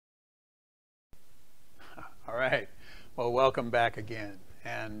right. Well, welcome back again.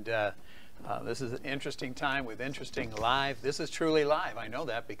 And this is an interesting time with interesting live. This is truly live. I know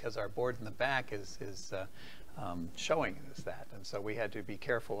that because our board in the back is showing us that. And so we had to be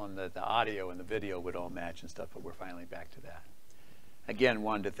careful on the audio and the video would all match and stuff, but we're finally back to that. Again,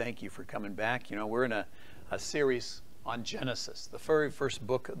 wanted to thank you for coming back. You know, we're in a series on Genesis, the very first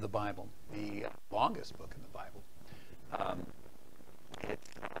book of the Bible, the longest book in the Bible. It's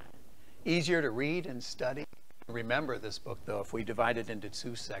easier to read and study. Remember this book, though, if we divide it into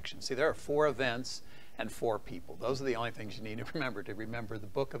two sections. See, there are 4 events and 4 people. Those are the only things you need to remember the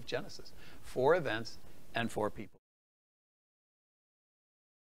book of Genesis. 4 events and 4 people.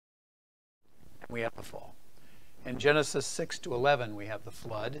 We have the fall. In Genesis 6 to 11, we have the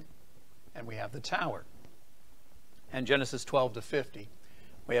flood and we have the tower. And Genesis 12 to 50,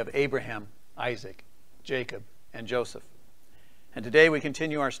 we have Abraham, Isaac, Jacob, and Joseph. And today we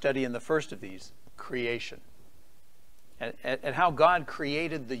continue our study in the first of these, creation. At how God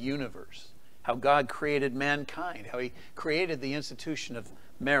created the universe, how God created mankind, how he created the institution of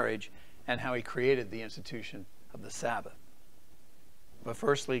marriage, and how he created the institution of the Sabbath. But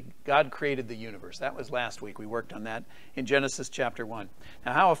firstly, God created the universe. That was last week. We worked on that in Genesis chapter 1.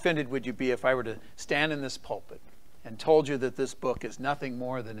 Now, how offended would you be if I were to stand in this pulpit and told you that this book is nothing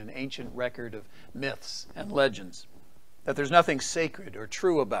more than an ancient record of myths and legends, that there's nothing sacred or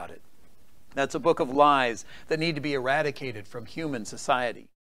true about it? That's a book of lies that need to be eradicated from human society.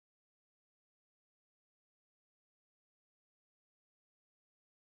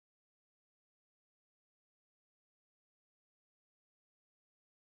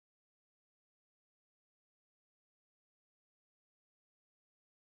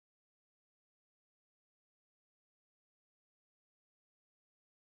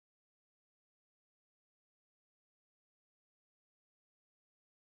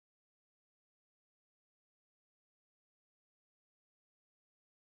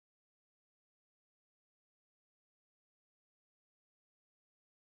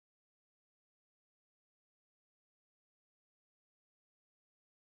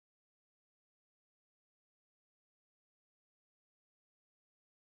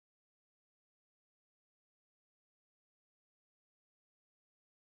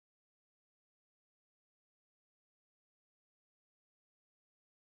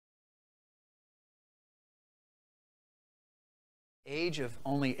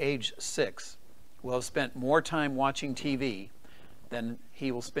 Only age 6 will have spent more time watching TV than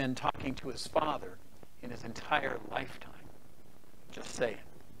he will spend talking to his father in his entire lifetime. Just saying.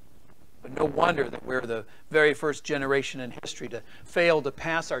 But no wonder that we're the very first generation in history to fail to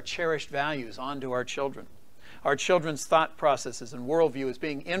pass our cherished values on to our children. Our children's thought processes and worldview is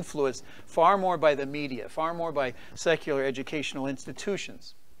being influenced far more by the media, far more by secular educational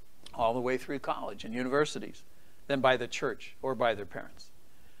institutions, all the way through college and universities, than by the church or by their parents.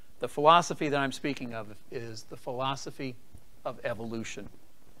 The philosophy that I'm speaking of is the philosophy of evolution.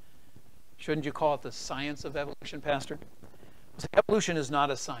 Shouldn't you call it the science of evolution, Pastor? Evolution is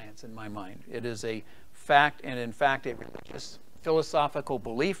not a science in my mind. It is a fact, and in fact a religious philosophical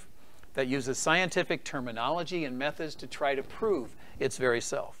belief that uses scientific terminology and methods to try to prove its very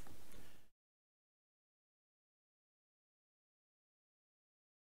self.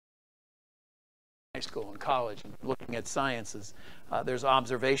 High school and college and looking at sciences, there's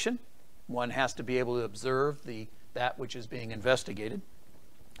observation. One has to be able to observe that which is being investigated.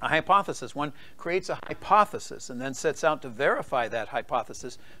 A hypothesis. One creates a hypothesis and then sets out to verify that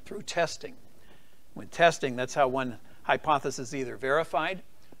hypothesis through testing. With testing, that's how one hypothesis is either verified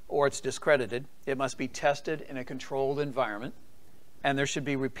or it's discredited. It must be tested in a controlled environment, and there should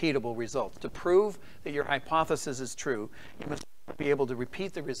be repeatable results. To prove that your hypothesis is true, you must be able to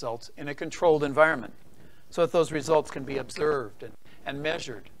repeat the results in a controlled environment so that those results can be observed and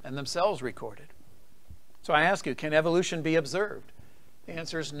measured and themselves recorded. So I ask you, can evolution be observed? The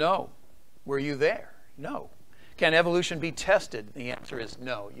answer is no. Were you there? No. Can evolution be tested? The answer is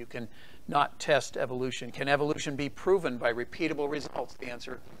no. You can not test evolution. Can evolution be proven by repeatable results? The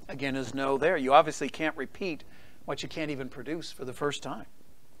answer, again, is no there. You obviously can't repeat what you can't even produce for the first time.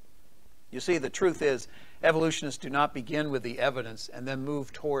 You see, the truth is, evolutionists do not begin with the evidence and then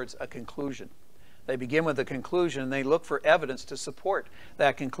move towards a conclusion. They begin with a conclusion and they look for evidence to support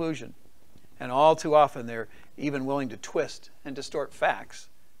that conclusion. And all too often they're even willing to twist and distort facts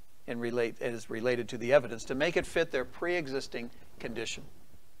as related to the evidence to make it fit their pre-existing condition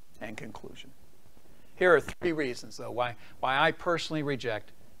and conclusion. Here are 3 reasons, though, why I personally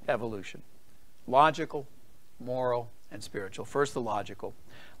reject evolution: logical, moral, and spiritual. First, the logical.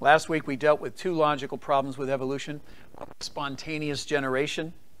 Last week we dealt with 2 logical problems with evolution: spontaneous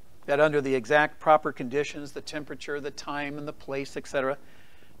generation that under the exact proper conditions, the temperature, the time, and the place, etc.,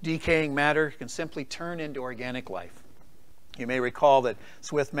 decaying matter can simply turn into organic life. You may recall that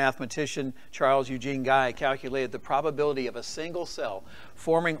Swiss mathematician Charles Eugene Guy calculated the probability of a single cell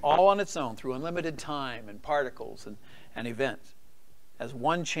forming all on its own through unlimited time and particles and events as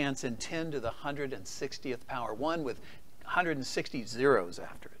 1 chance in 10 to the 160th power, 1 with 160 zeros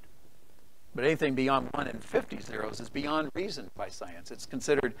after it. But anything beyond 1 in 50 zeros is beyond reason by science. It's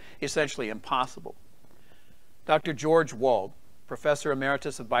considered essentially impossible. Dr. George Wald, professor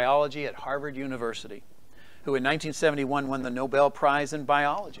emeritus of biology at Harvard University, who in 1971 won the Nobel Prize in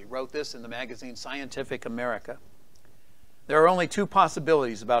Biology, wrote this in the magazine Scientific America. There are only 2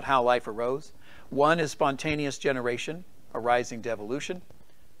 possibilities about how life arose. One is spontaneous generation, arising to evolution.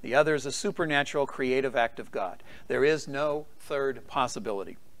 The other is a supernatural creative act of God. There is no third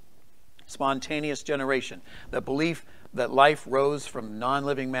possibility. Spontaneous generation, the belief that life rose from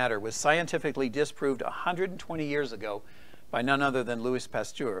non-living matter, was scientifically disproved 120 years ago by none other than Louis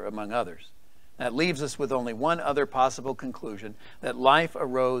Pasteur, among others. That leaves us with only one other possible conclusion, that life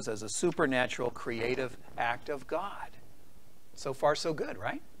arose as a supernatural creative act of God. So far, so good,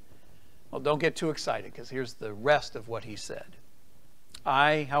 right? Well, don't get too excited, because here's the rest of what he said.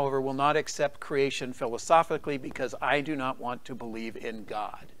 I, however, will not accept creation philosophically because I do not want to believe in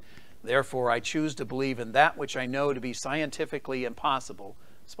God. Therefore, I choose to believe in that which I know to be scientifically impossible,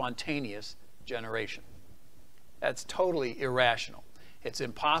 spontaneous generation. That's totally irrational. It's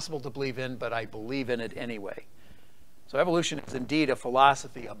impossible to believe in, but I believe in it anyway. So evolution is indeed a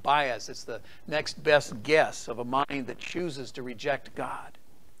philosophy, a bias. It's the next best guess of a mind that chooses to reject God.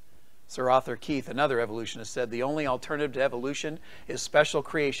 Sir Arthur Keith, another evolutionist, said the only alternative to evolution is special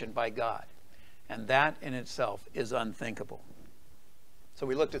creation by God. And that in itself is unthinkable. So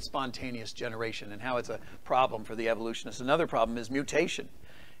we looked at spontaneous generation and how it's a problem for the evolutionists. Another problem is mutation.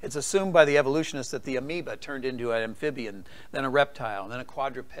 It's assumed by the evolutionists that the amoeba turned into an amphibian, then a reptile, then a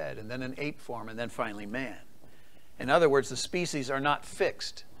quadruped, and then an ape form, and then finally man. In other words, the species are not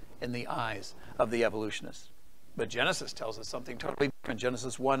fixed in the eyes of the evolutionists. But Genesis tells us something totally different.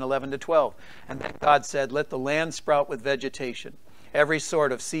 Genesis 1:11 to 12. And then God said, let the land sprout with vegetation, every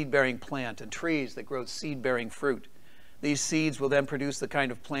sort of seed-bearing plant, and trees that grow seed-bearing fruit. These seeds will then produce the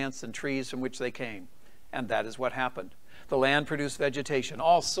kind of plants and trees from which they came. And that is what happened. The land produced vegetation,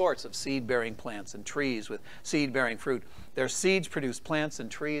 all sorts of seed-bearing plants and trees with seed-bearing fruit. Their seeds produced plants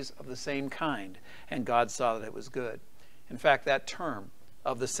and trees of the same kind, and God saw that it was good. In fact, that term,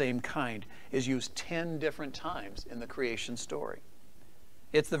 of the same kind, is used 10 different times in the creation story.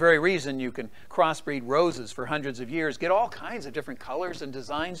 It's the very reason you can crossbreed roses for hundreds of years, get all kinds of different colors and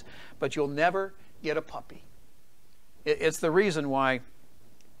designs, but you'll never get a puppy. It's the reason why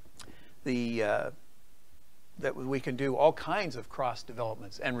that we can do all kinds of cross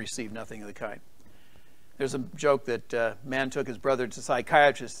developments and receive nothing of the kind. There's a joke that a man took his brother to a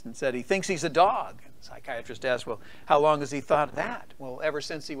psychiatrist and said he thinks he's a dog. And the psychiatrist asked, well, how long has he thought that? Well, ever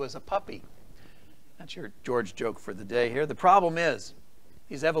since he was a puppy. That's your George joke for the day here. The problem is,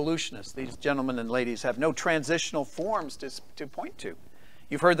 these evolutionists, these gentlemen and ladies, have no transitional forms to point to.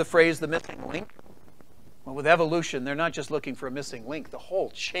 You've heard the phrase, the missing link? Well, with evolution, they're not just looking for a missing link. The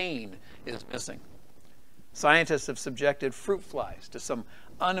whole chain is missing. Scientists have subjected fruit flies to some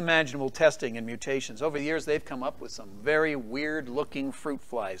unimaginable testing and mutations. Over the years, they've come up with some very weird-looking fruit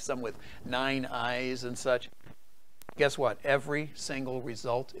flies, some with 9 eyes and such. Guess what? Every single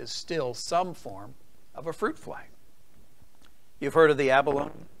result is still some form of a fruit fly. You've heard of the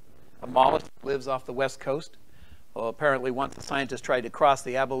abalone, a mollusk that lives off the west coast? Well, apparently once the scientist tried to cross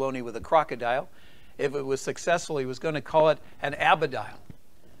the abalone with a crocodile. If it was successful, he was going to call it an abadile.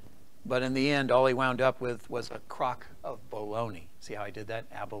 But in the end, all he wound up with was a crock of bologna. See how I did that?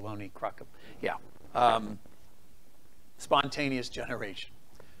 Abalone, crock of... Yeah. Spontaneous generation.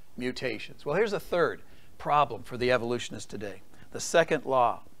 Mutations. Well, here's a third problem for the evolutionists today. The second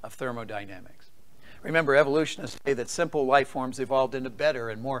law of thermodynamics. Remember, evolutionists say that simple life forms evolved into better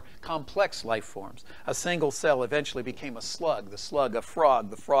and more complex life forms. A single cell eventually became a slug, the slug a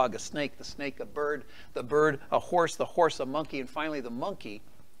frog, the frog a snake, the snake a bird, the bird a horse, the horse a monkey, and finally the monkey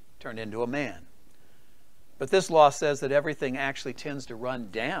turned into a man. But this law says that everything actually tends to run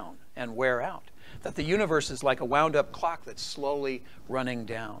down and wear out, that the universe is like a wound-up clock that's slowly running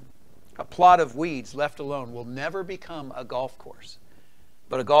down. A plot of weeds left alone will never become a golf course.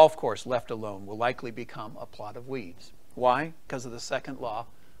 But a golf course left alone will likely become a plot of weeds. Why? Because of the second law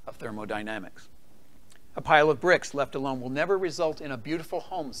of thermodynamics. A pile of bricks left alone will never result in a beautiful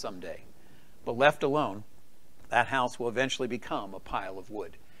home someday. But left alone, that house will eventually become a pile of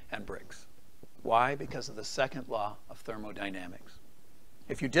wood and bricks. Why? Because of the second law of thermodynamics.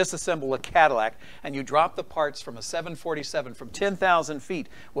 If you disassemble a Cadillac and you drop the parts from a 747 from 10,000 feet,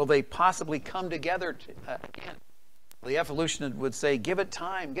 will they possibly come together again? The evolutionist would say, give it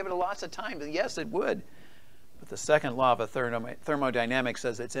time, give it lots of time. Yes, it would. But the second law of thermodynamics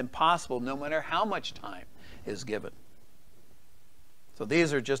says it's impossible no matter how much time is given. So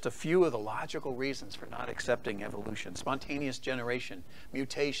these are just a few of the logical reasons for not accepting evolution. Spontaneous generation,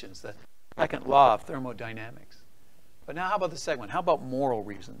 mutations, the second law of thermodynamics. But now how about the second one? How about moral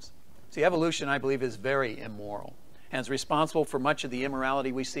reasons? See, evolution, I believe, is very immoral and is responsible for much of the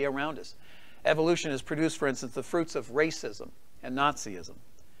immorality we see around us. Evolution has produced, for instance, the fruits of racism and Nazism.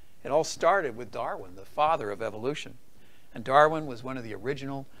 It all started with Darwin, the father of evolution. And Darwin was one of the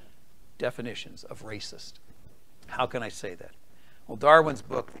original definitions of racist. How can I say that? Well, Darwin's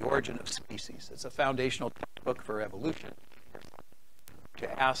book, The Origin of Species, it's a foundational book for evolution.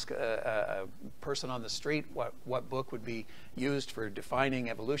 To ask a person on the street what book would be used for defining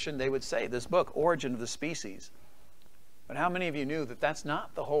evolution, they would say this book, Origin of the Species. But how many of you knew that that's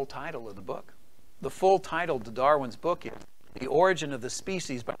not the whole title of the book? The full title to Darwin's book is The Origin of the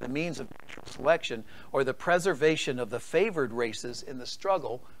Species by the Means of Natural Selection, or the Preservation of the Favored Races in the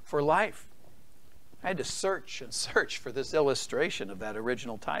Struggle for Life. I had to search and search for this illustration of that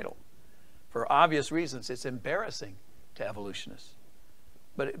original title. For obvious reasons, it's embarrassing to evolutionists.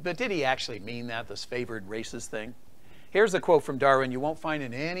 But did he actually mean that, this favored races thing? Here's a quote from Darwin you won't find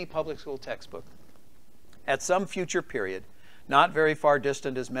in any public school textbook. At some future period, not very far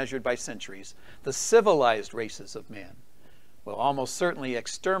distant as measured by centuries, the civilized races of man will almost certainly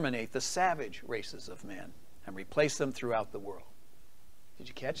exterminate the savage races of man and replace them throughout the world. Did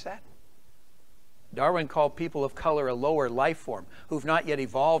you catch that? Darwin called people of color a lower life form who've not yet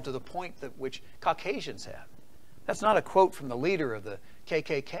evolved to the point that which Caucasians have. That's not a quote from the leader of the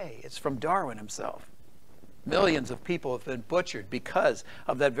KKK. It's from Darwin himself. Millions of people have been butchered because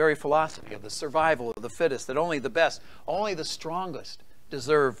of that very philosophy of the survival of the fittest, that only the best, only the strongest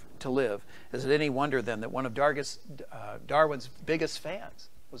deserve to live. Is it any wonder then that one of Darwin's biggest fans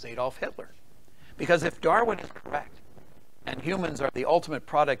was Adolf Hitler? Because if Darwin is correct, and humans are the ultimate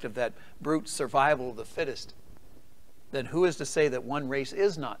product of that brute survival of the fittest, then who is to say that one race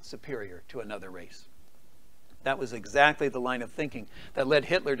is not superior to another race? That was exactly the line of thinking that led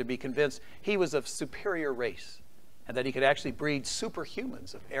Hitler to be convinced he was of superior race and that he could actually breed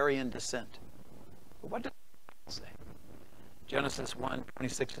superhumans of Aryan descent. But what does the Bible say? Genesis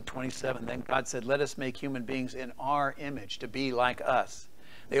 1:26-27, then God said, let us make human beings in our image to be like us.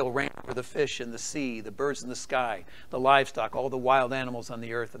 They will reign over the fish in the sea, the birds in the sky, the livestock, all the wild animals on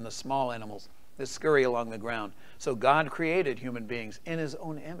the earth, and the small animals that scurry along the ground. So God created human beings in his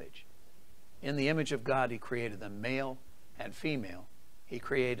own image. In the image of God, he created them, male and female. He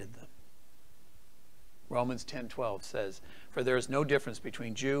created them. Romans 10:12 says, for there is no difference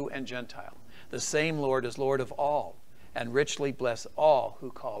between Jew and Gentile. The same Lord is Lord of all, and richly bless all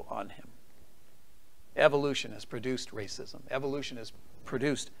who call on him. Evolution has produced racism. Evolution has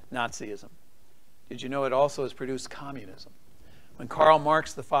produced Nazism. Did you know it also has produced communism? When Karl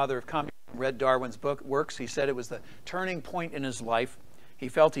Marx, the father of communism, read Darwin's works, he said it was the turning point in his life. He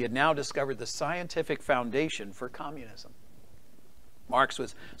felt he had now discovered the scientific foundation for communism. Marx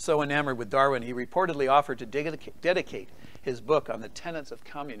was so enamored with Darwin, he reportedly offered to dedicate his book on the tenets of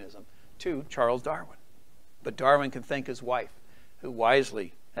communism to Charles Darwin. But Darwin can thank his wife, who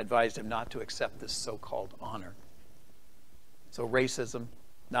wisely advised him not to accept this so-called honor. So racism,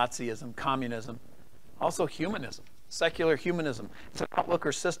 Nazism, communism, also humanism, secular humanism. It's an outlook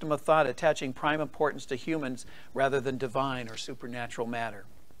or system of thought attaching prime importance to humans rather than divine or supernatural matter.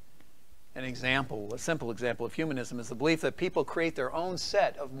 An example, a simple example of humanism is the belief that people create their own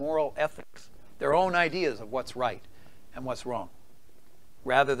set of moral ethics, their own ideas of what's right and what's wrong,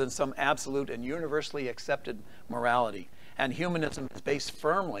 rather than some absolute and universally accepted morality. And humanism is based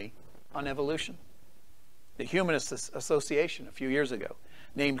firmly on evolution. The Humanist Association a few years ago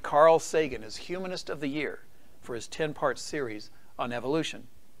named Carl Sagan as Humanist of the Year for his 10-part series on evolution.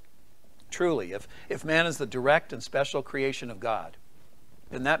 Truly, if man is the direct and special creation of God,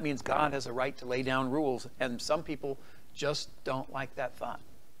 then that means God has a right to lay down rules, and some people just don't like that thought.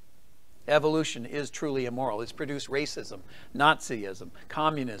 Evolution is truly immoral. It's produced racism, Nazism,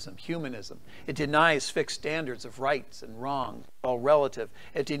 communism, humanism. It denies fixed standards of rights and wrongs, all relative.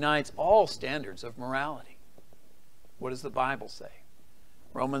 It denies all standards of morality. What does the Bible say?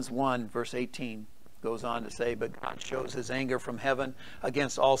 Romans 1, verse 18 goes on to say, but God shows his anger from heaven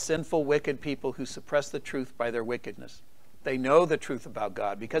against all sinful, wicked people who suppress the truth by their wickedness. They know the truth about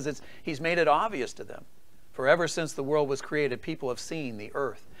God because he's made it obvious to them. For ever since the world was created, people have seen the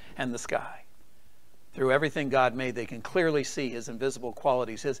earth and the sky. Through everything God made, they can clearly see his invisible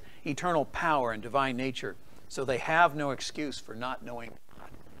qualities, his eternal power and divine nature. So they have no excuse for not knowing God.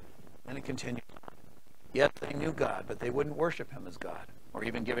 And it continues. Yet they knew God, but they wouldn't worship him as God or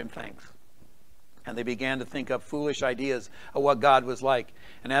even give him thanks. And they began to think up foolish ideas of what God was like.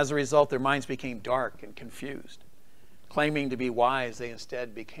 And as a result, their minds became dark and confused. Claiming to be wise, they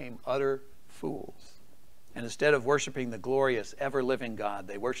instead became utter fools. And instead of worshiping the glorious, ever-living God,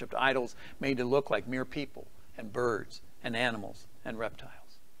 they worshiped idols made to look like mere people and birds and animals and reptiles.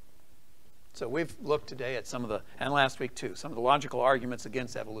 So we've looked today at some of the, and last week too, some of the logical arguments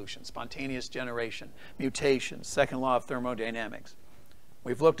against evolution: spontaneous generation, mutation, second law of thermodynamics.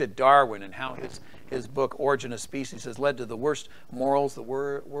 We've looked at Darwin and how his book, Origin of Species, has led to the worst morals the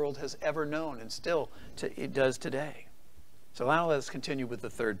world has ever known, and still it does today. So now let's continue with the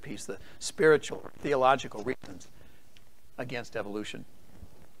third piece, the spiritual, theological reasons against evolution.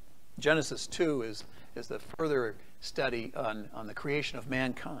 Genesis 2 is the further study on the creation of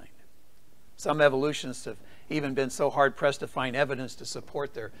mankind. Some evolutionists have even been so hard-pressed to find evidence to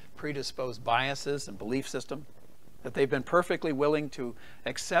support their predisposed biases and belief system that they've been perfectly willing to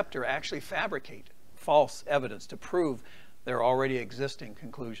accept or actually fabricate false evidence to prove their already existing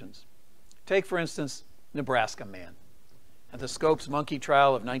conclusions. Take, for instance, Nebraska Man. At the Scopes monkey trial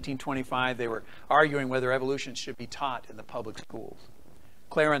of 1925, they were arguing whether evolution should be taught in the public schools.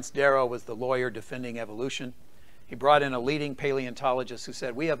 Clarence Darrow was the lawyer defending evolution. He brought in a leading paleontologist who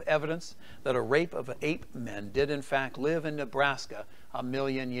said, "We have evidence that a race of ape men did in fact live in Nebraska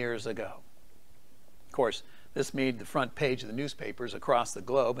 1,000,000 years ago." Of course, this made the front page of the newspapers across the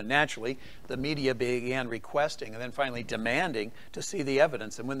globe, and naturally, the media began requesting and then finally demanding to see the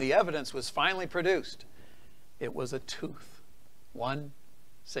evidence. And when the evidence was finally produced, it was a tooth, one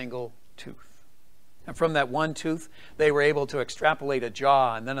single tooth. And from that one tooth, they were able to extrapolate a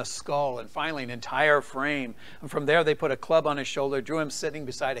jaw and then a skull and finally an entire frame. And from there, they put a club on his shoulder, drew him sitting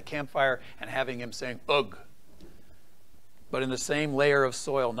beside a campfire and having him saying, "Ugh." But in the same layer of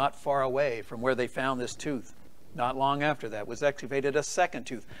soil, not far away from where they found this tooth, not long after that, was excavated a second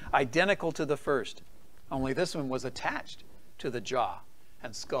tooth, identical to the first. Only this one was attached to the jaw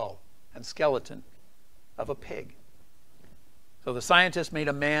and skull and skeleton of a pig. So the scientist made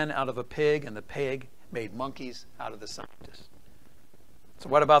a man out of a pig, and the pig made monkeys out of the scientist. So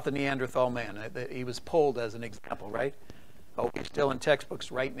what about the Neanderthal man? He was pulled as an example, right? Oh, he's still in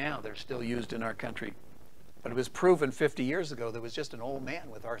textbooks right now. They're still used in our country. But it was proven 50 years ago there was just an old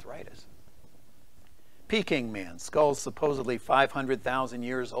man with arthritis. Peking man, skulls supposedly 500,000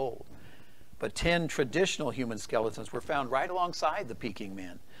 years old. But 10 traditional human skeletons were found right alongside the Peking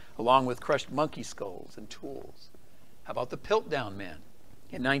man, along with crushed monkey skulls and tools. How about the Piltdown man?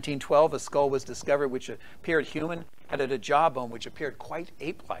 In 1912, a skull was discovered which appeared human, had a jawbone which appeared quite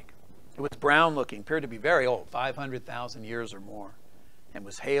ape-like. It was brown-looking, appeared to be very old, 500,000 years or more, and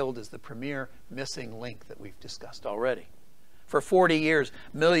was hailed as the premier missing link that we've discussed already. For 40 years,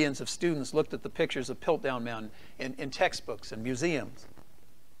 millions of students looked at the pictures of Piltdown Man in textbooks and museums.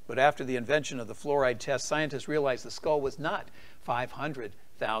 But after the invention of the fluoride test, scientists realized the skull was not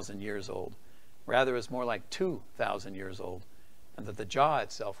 500,000 years old. Rather, it was more like 2,000 years old, and that the jaw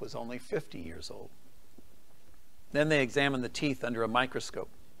itself was only 50 years old. Then they examined the teeth under a microscope,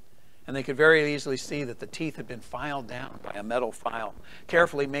 and they could very easily see that the teeth had been filed down by a metal file,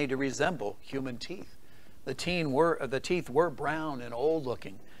 carefully made to resemble human teeth. The teeth were brown and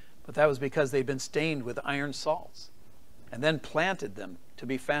old-looking, but that was because they'd been stained with iron salts, and then planted them to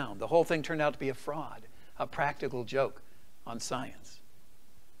be found. The whole thing turned out to be a fraud, a practical joke on science.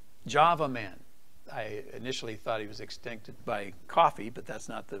 Java Man. I initially thought he was extincted by coffee, but that's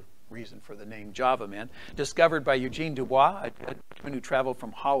not the reason for the name Java Man. Discovered by Eugene Dubois, a man who traveled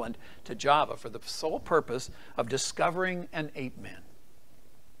from Holland to Java for the sole purpose of discovering an ape man.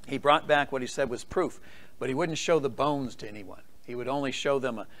 He brought back what he said was proof, but he wouldn't show the bones to anyone. He would only show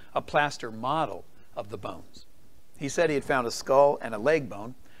them a plaster model of the bones. He said he had found a skull and a leg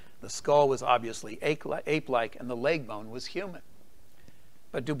bone. The skull was obviously ape-like, and the leg bone was human.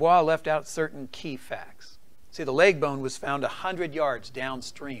 But Dubois left out certain key facts. See, the leg bone was found 100 yards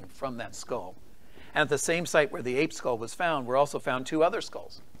downstream from that skull. And at the same site where the ape skull was found were also found 2 other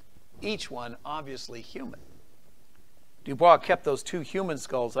skulls, each one obviously human. Dubois kept those 2 human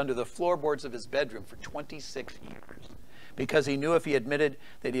skulls under the floorboards of his bedroom for 26 years because he knew if he admitted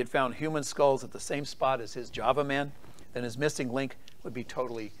that he had found human skulls at the same spot as his Java Man, then his missing link would be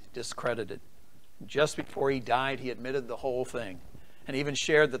totally discredited. Just before he died, he admitted the whole thing, and even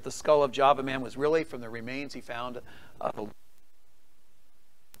shared that the skull of Java Man was really from the remains he found of a...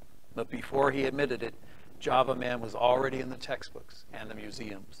 But before he admitted it, Java Man was already in the textbooks and the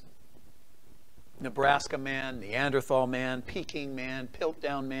museums. Nebraska man, Neanderthal man, Peking man,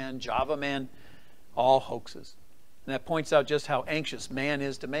 Piltdown man, Java man, all hoaxes. And that points out just how anxious man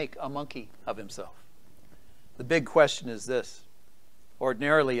is to make a monkey of himself. The big question is this.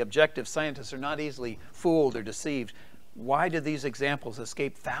 Ordinarily, objective scientists are not easily fooled or deceived. Why did these examples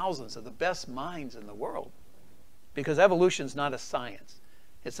escape thousands of the best minds in the world? Because evolution is not a science.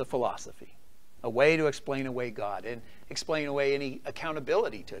 It's a philosophy, a way to explain away God and explain away any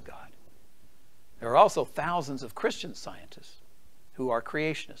accountability to God. There are also thousands of Christian scientists who are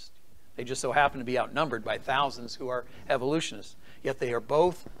creationists. They just so happen to be outnumbered by thousands who are evolutionists. Yet they are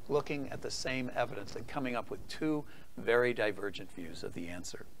both looking at the same evidence and coming up with two very divergent views of the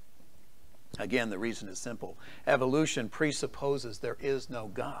answer. Again, the reason is simple. Evolution presupposes there is no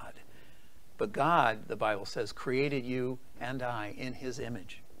God. But God, the Bible says, created you and I in his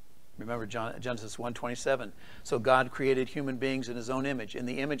image. Remember Genesis 1:27. So God created human beings in his own image. In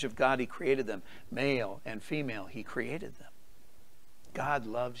the image of God he created them. Male and female he created them. God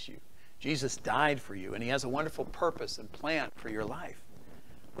loves you. Jesus died for you, and he has a wonderful purpose and plan for your life.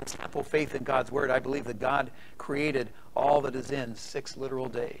 With simple faith in God's word, I believe that God created all that is in 6 literal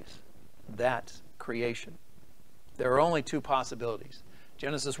days. That's creation. There are only two possibilities.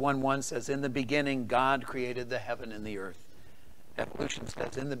 Genesis 1:1 says, in the beginning, God created the heaven and the earth. Evolution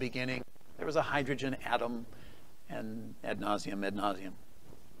says, in the beginning, there was a hydrogen atom, and ad nauseum.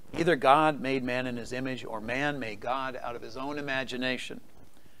 Either God made man in his image, or man made God out of his own imagination.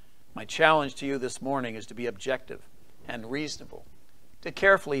 My challenge to you this morning is to be objective and reasonable, to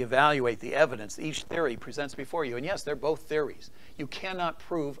carefully evaluate the evidence each theory presents before you. And yes, they're both theories. You cannot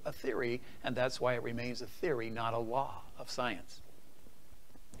prove a theory, and that's why it remains a theory, not a law of science.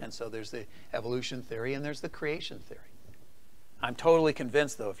 And so there's the evolution theory and there's the creation theory. I'm totally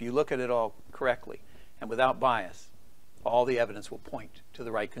convinced, though, if you look at it all correctly and without bias, all the evidence will point to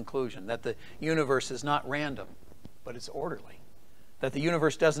the right conclusion, that the universe is not random, but it's orderly. That the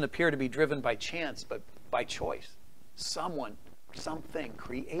universe doesn't appear to be driven by chance, but by choice. Someone, something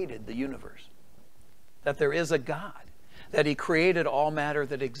created the universe. That there is a God. That he created all matter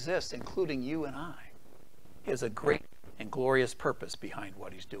that exists, including you and I. He has a great and glorious purpose behind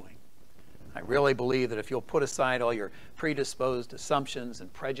what he's doing. I really believe that if you'll put aside all your predisposed assumptions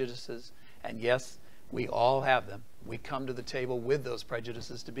and prejudices, and yes, we all have them, we come to the table with those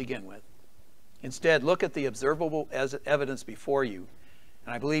prejudices to begin with. Instead, look at the observable evidence before you,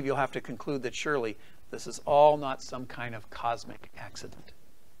 and I believe you'll have to conclude that surely this is all not some kind of cosmic accident.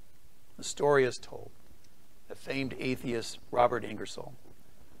 The story is told. The famed atheist Robert Ingersoll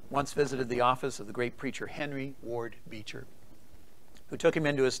once visited the office of the great preacher Henry Ward Beecher, who took him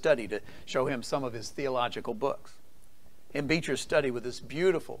into his study to show him some of his theological books. In Beecher's study was this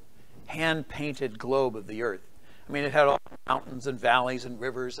beautiful hand-painted globe of the earth. I mean, it had all the mountains and valleys and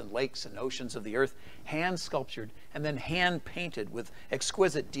rivers and lakes and oceans of the earth, hand-sculptured and then hand-painted with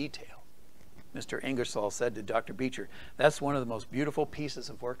exquisite detail. Mr. Ingersoll said to Dr. Beecher, "That's one of the most beautiful pieces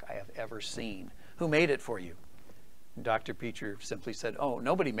of work I have ever seen. Who made it for you?" And Dr. Beecher simply said, "Oh,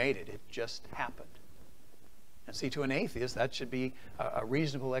 nobody made it. It just happened." And see, to an atheist, that should be a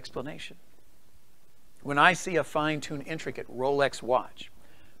reasonable explanation. When I see a fine-tuned, intricate Rolex watch,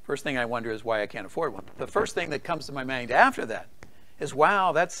 first thing I wonder is why I can't afford one. The first thing that comes to my mind after that is,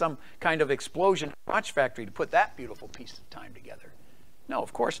 wow, that's some kind of explosion watch factory to put that beautiful piece of time together. No,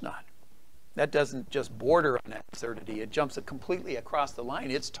 of course not. That doesn't just border on absurdity. It jumps completely across the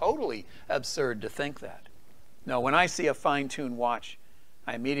line. It's totally absurd to think that. No, when I see a fine-tuned watch,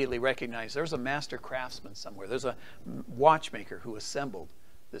 I immediately recognize there's a master craftsman somewhere. There's a watchmaker who assembled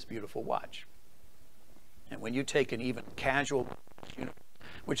this beautiful watch. And when you take an even casual universe,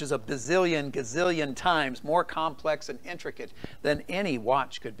 which is a bazillion, gazillion times more complex and intricate than any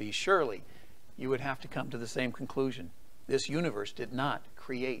watch could be, surely you would have to come to the same conclusion. This universe did not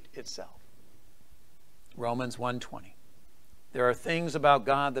create itself. Romans 1:20. There are things about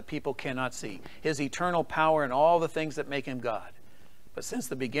God that people cannot see. His eternal power and all the things that make him God. But since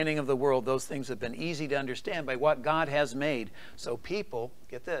the beginning of the world, those things have been easy to understand by what God has made. So people,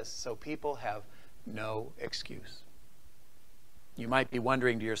 get this, so people have no excuse. You might be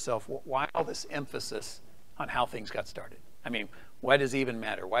wondering to yourself, why all this emphasis on how things got started? I mean, why does it even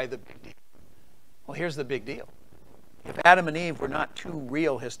matter? Why the big deal? Well, here's the big deal. If Adam and Eve were not two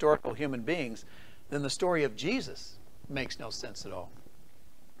real historical human beings, then the story of Jesus makes no sense at all.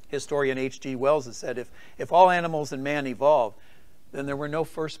 Historian H.G. Wells has said, if all animals and man evolved, then there were no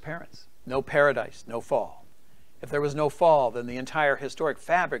first parents, no paradise, no fall. If there was no fall, then the entire historic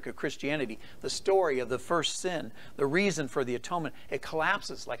fabric of Christianity, the story of the first sin, the reason for the atonement, it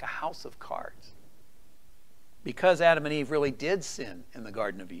collapses like a house of cards. Because Adam and Eve really did sin in the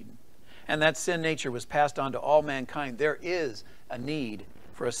Garden of Eden, and that sin nature was passed on to all mankind, there is a need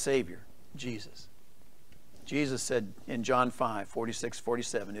for a Savior, Jesus. Jesus said in John 5, 46,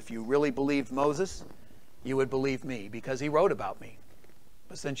 47, if you really believed Moses, you would believe me, because he wrote about me.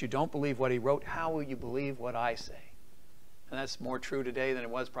 But since you don't believe what he wrote, how will you believe what I say? And that's more true today than it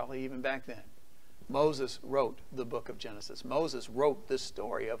was probably even back then. Moses wrote the book of Genesis. Moses wrote this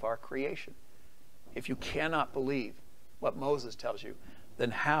story of our creation. If you cannot believe what Moses tells you,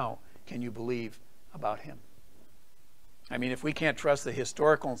 then how can you believe about him? I mean, if we can't trust the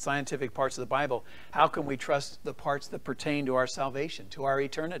historical and scientific parts of the Bible, how can we trust the parts that pertain to our salvation, to our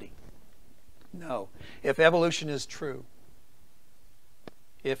eternity? No. If evolution is true,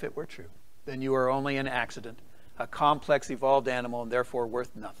 if it were true, then you are only an accident, a complex evolved animal, and therefore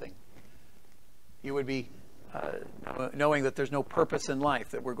worth nothing. You would be knowing that there's no purpose in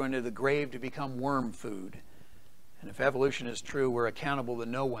life, that we're going to the grave to become worm food. And if evolution is true, we're accountable to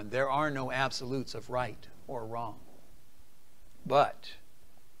no one. There are no absolutes of right or wrong. But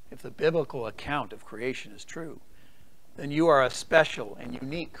if the biblical account of creation is true, then you are a special and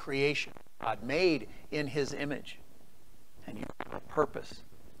unique creation, God, made in his image. And you have a purpose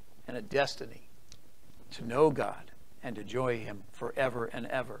and a destiny to know God and to enjoy him forever and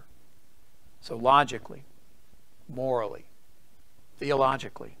ever. So logically, morally,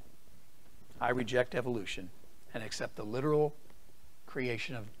 theologically, I reject evolution and accept the literal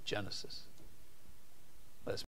creation of Genesis.